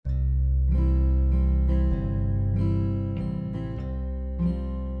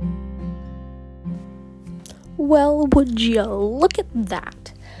Well, would you look at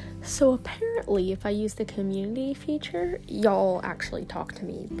that? So apparently, if I use the community feature, y'all actually talk to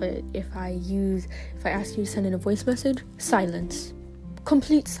me. But if I ask you to send in a voice message, silence.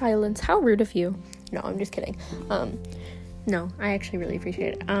 Complete silence. How rude of you. No, I'm just kidding. No, I actually really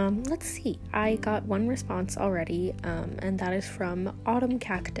appreciate it. Let's see. I got one response already, and that is from Autumn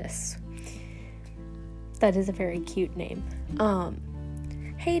Cactus. That is a very cute name.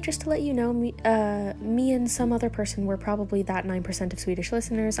 Hey, just to let you know, me and some other person were probably that 9% of Swedish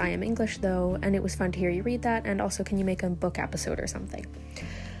listeners. I am English, though, and it was fun to hear you read that, and also, can you make a book episode or something?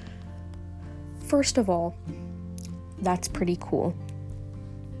 First of all, that's pretty cool.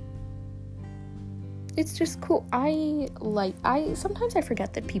 It's just cool. Sometimes I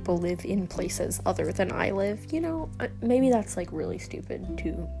forget that people live in places other than I live, maybe that's, really stupid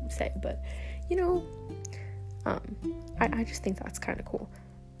to say, but, I just think that's kind of cool.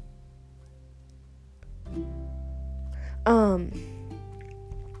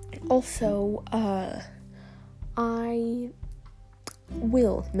 Also, I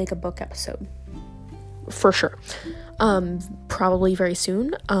will make a book episode. For sure. Probably very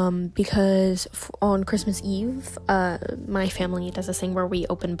soon, because on Christmas Eve, my family does this thing where we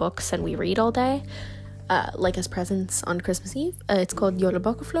open books and we read all day, as presents on Christmas Eve. It's called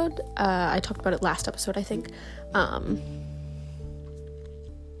Julebokaflod. I talked about it last episode, I think.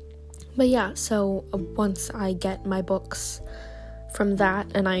 But yeah, so once I get my books from that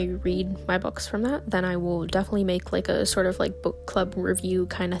and I read my books from that, then I will definitely make a sort of book club review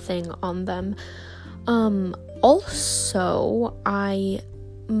kind of thing on them. Also, I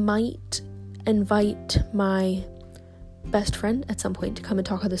might invite my best friend at some point to come and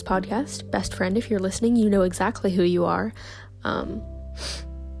talk on this podcast. Best friend, if you're listening, you know exactly who you are. Come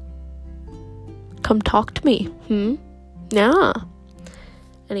talk to me. Yeah.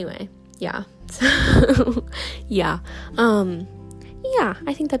 Anyway, yeah. So, yeah. Yeah,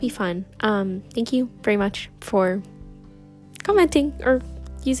 I think that'd be fun. Thank you very much for commenting or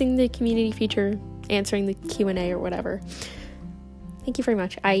using the community feature, answering the Q&A or whatever. Thank you very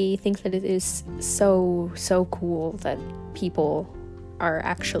much. I think that it is so cool that people are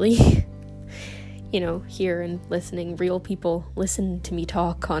actually, here and listening. Real people listen to me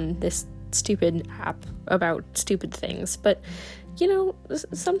talk on this stupid app about stupid things. But,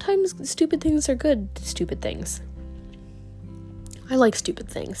 sometimes stupid things are good stupid things. I like stupid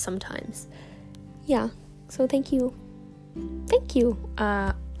things sometimes. Yeah, so thank you. Thank you.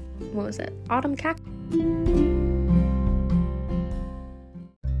 What was it? Autumn Cactus.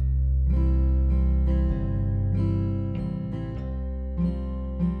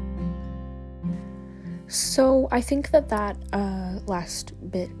 So I think that last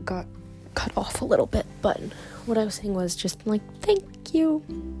bit got cut off a little bit, but what I was saying was just thank you,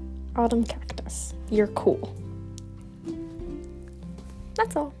 Autumn Cactus. You're cool.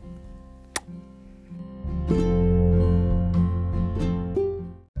 That's all.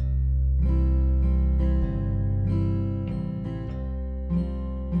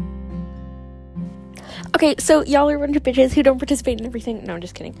 Okay, so y'all are a bunch of bitches who don't participate in everything. No, I'm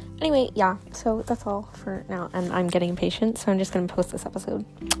just kidding. Anyway, yeah, so that's all for now, and I'm getting impatient, so I'm just gonna post this episode.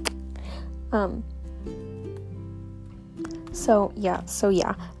 So yeah.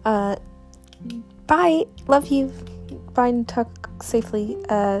 Bye. Love you. Bye and tuck safely.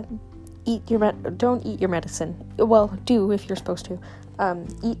 Don't eat your medicine. Well, do if you're supposed to.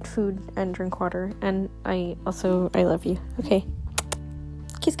 Eat food and drink water, and I love you. Okay.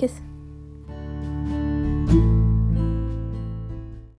 Kiss.